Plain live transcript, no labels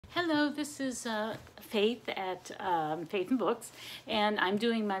Hello, this is Faith at Faith and Books, and I'm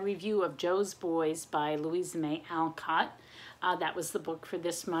doing my review of Jo's Boys by Louisa May Alcott. That was the book for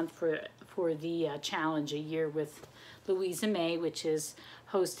this month for the challenge, A Year with Louisa May, which is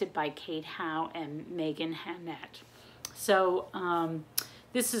hosted by Kate Howe and Megan Hannett. So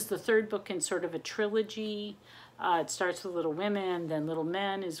this is the third book in sort of a trilogy. It starts with Little Women, then Little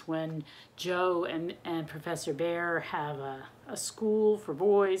Men is when Jo and Professor Bear have a school for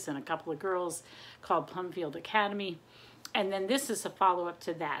boys and a couple of girls called Plumfield Academy. And then this is a follow-up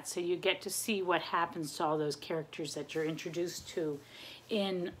to that. So you get to see what happens to all those characters that you're introduced to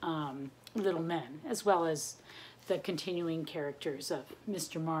in Little Men, as well as the continuing characters of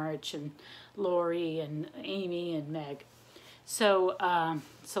Mr. March and Laurie and Amy and Meg. So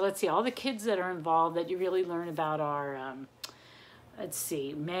so let's see, all the kids that are involved that you really learn about are, let's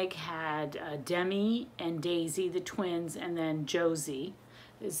see, Meg had Demi and Daisy, the twins, and then Josie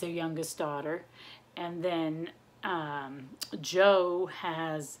is their youngest daughter. And then Jo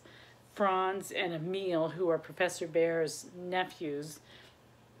has Franz and Emil, who are Professor Bear's nephews.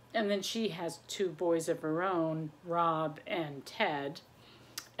 And then she has two boys of her own, Rob and Ted.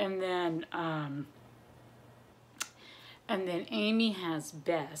 And then Amy has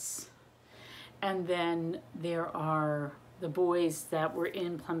Bess. And then there are the boys that were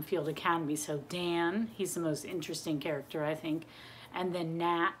in Plumfield Academy. So Dan, he's the most interesting character, I think. And then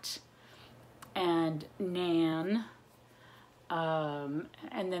Nat and Nan. And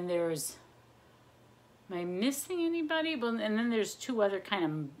then there's, am I missing anybody? Well, and then there's two other kind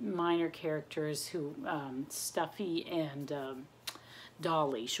of minor characters who, Stuffy and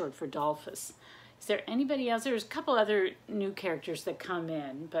Dolly, short for Dolphus. Is there anybody else? There's a couple other new characters that come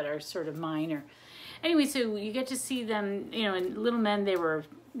in, but are sort of minor. Anyway, so you get to see them, you know, in Little Men, they were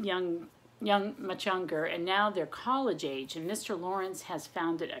much younger, and now they're college age, and Mr. Lawrence has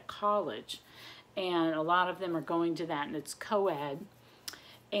founded a college, and a lot of them are going to that, and it's co-ed.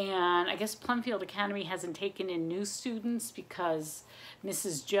 And I guess Plumfield Academy hasn't taken in new students because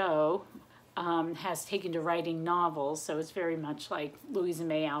Mrs. Jo has taken to writing novels, so it's very much like Louisa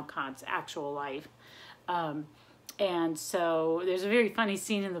May Alcott's actual life. And so there's a very funny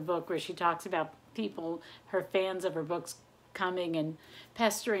scene in the book where she talks about people, her fans of her books, coming and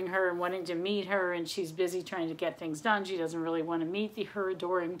pestering her and wanting to meet her, and she's busy trying to get things done. She doesn't really want to meet her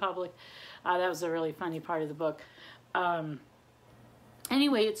adoring public. That was a really funny part of the book.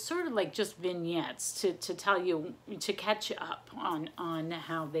 Anyway, it's sort of like just vignettes to tell you, to catch you up on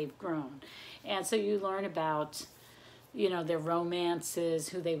how they've grown. And so you learn about, you know, their romances,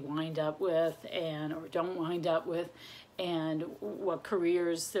 who they wind up with and or don't wind up with, and what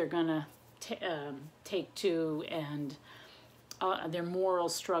careers they're gonna take to, and their moral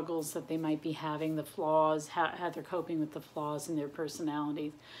struggles that they might be having, the flaws, how they're coping with the flaws in their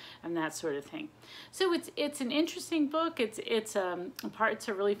personalities, and that sort of thing. So it's an interesting book. Parts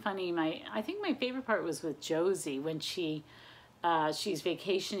are really funny. I think my favorite part was with Josie when she's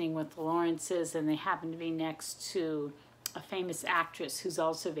vacationing with the Lawrences, and they happen to be next to a famous actress who's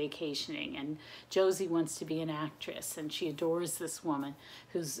also vacationing, and Josie wants to be an actress, and she adores this woman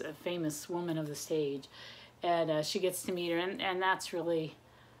who's a famous woman of the stage. And she gets to meet her, and that's really,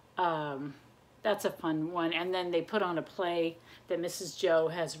 that's a fun one. And then they put on a play that Mrs. Jo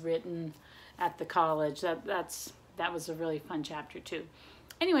has written at the college. That was a really fun chapter too.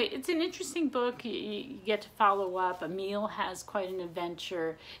 Anyway, it's an interesting book. You get to follow up. Emil has quite an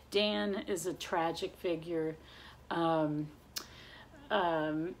adventure. Dan is a tragic figure. You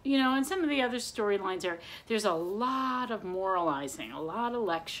know, and some of the other storylines there's a lot of moralizing, a lot of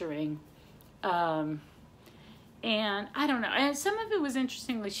lecturing. And I don't know, and some of it was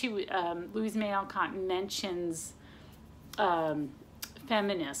interesting. Like Louisa May Alcott mentions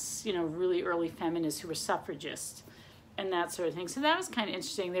feminists, you know, really early feminists who were suffragists and that sort of thing. So that was kind of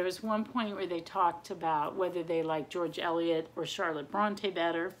interesting. There was one point where they talked about whether they liked George Eliot or Charlotte Bronte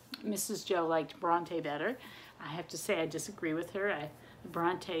better. Mrs. Jo liked Bronte better. I have to say I disagree with her. The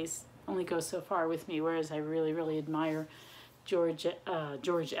Brontes only go so far with me, whereas I really, really admire George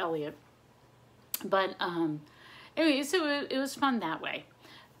Eliot. But anyway, so it was fun that way.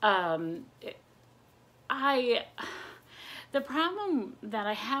 The problem that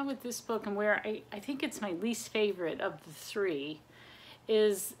I have with this book, and where I think it's my least favorite of the three,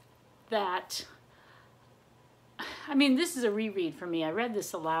 is that, I mean, this is a reread for me. I read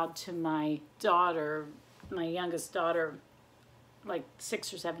this aloud to my daughter, my youngest daughter, like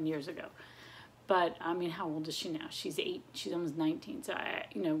 6 or 7 years ago. But I mean, how old is she now? She's 8, she's almost 19. So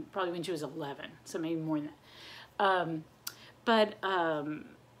you know, probably when she was 11, so maybe more than that.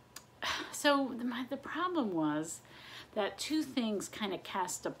 So the problem was that two things kind of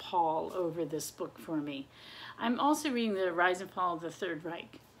cast a pall over this book for me. I'm also reading The Rise and Fall of the Third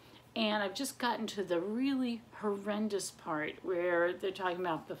Reich. And I've just gotten to the really horrendous part where they're talking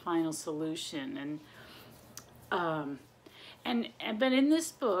about the final solution. But in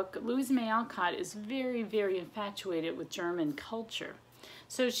this book, Louisa May Alcott is very, very infatuated with German culture.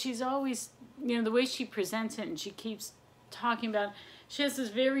 So she's always, you know, the way she presents it and she keeps talking about, she has this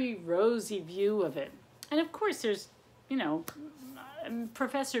very rosy view of it. And of course there's, you know,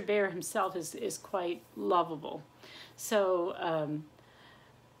 Professor Bear himself is quite lovable. So,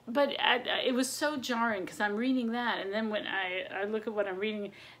 but it was so jarring because I'm reading that, and then when I look at what I'm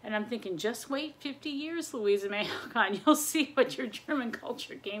reading, and I'm thinking, just wait 50 years, Louisa May Alcott, you'll see what your German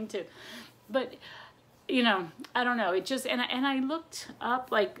culture came to. But, you know, I don't know. It just, and I looked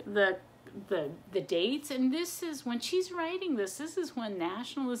up like the dates, and this is when she's writing this is when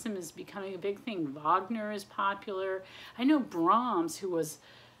nationalism is becoming a big thing. Wagner is popular. I know Brahms, who was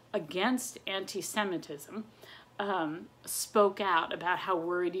against anti-Semitism, spoke out about how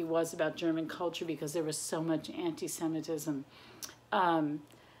worried he was about German culture because there was so much anti-Semitism.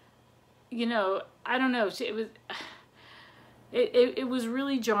 You know, I don't know. It was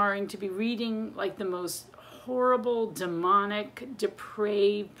really jarring to be reading like the most horrible, demonic,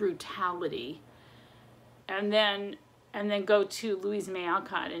 depraved brutality, and then go to Louisa May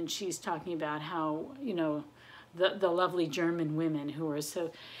Alcott, and she's talking about how, you know, the lovely German women who are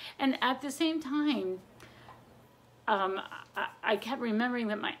so, and at the same time, I kept remembering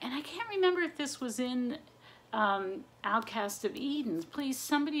that and I can't remember if this was in Outcast of Eden. Please,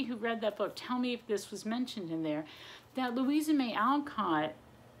 somebody who read that book, tell me if this was mentioned in there, that Louisa May Alcott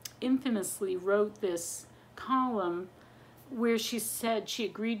infamously wrote this column where she said she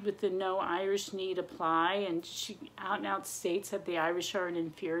agreed with the no Irish need apply, and she out and out states that the Irish are an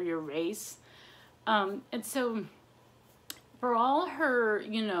inferior race. And so for all her,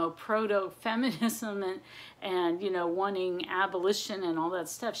 you know, proto-feminism and you know, wanting abolition and all that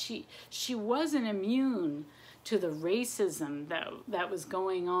stuff, she wasn't immune to the racism that was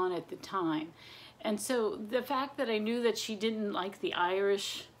going on at the time. And so the fact that I knew that she didn't like the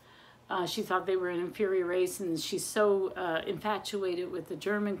Irish, she thought they were an inferior race, and she's so infatuated with the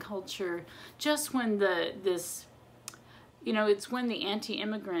German culture, just when you know, it's when the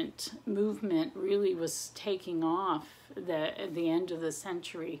anti-immigrant movement really was taking off at the end of the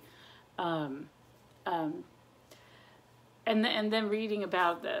century. And then reading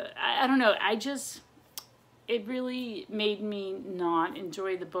about I don't know, it really made me not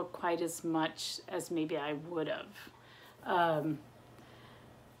enjoy the book quite as much as maybe I would have.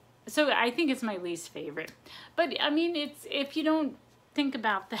 So I think it's my least favorite. But I mean, if you don't think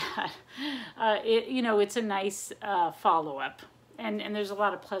about that, you know, it's a nice follow-up, and there's a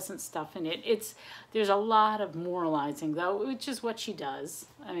lot of pleasant stuff in it. There's a lot of moralizing though, which is what she does.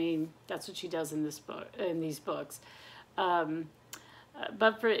 I mean, that's what she does in this book, in these books.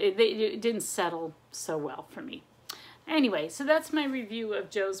 But it didn't settle so well for me. Anyway, so that's my review of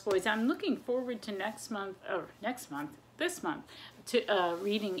Jo's Boys. I'm looking forward to this month, to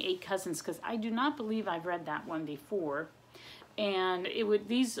reading Eight Cousins, because I do not believe I've read that one before. And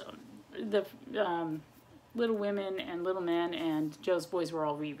the Little Women and Little Men and Jo's Boys were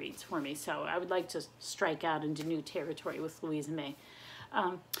all rereads for me. So I would like to strike out into new territory with Louisa May.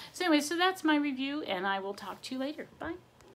 So anyway, so that's my review, and I will talk to you later. Bye.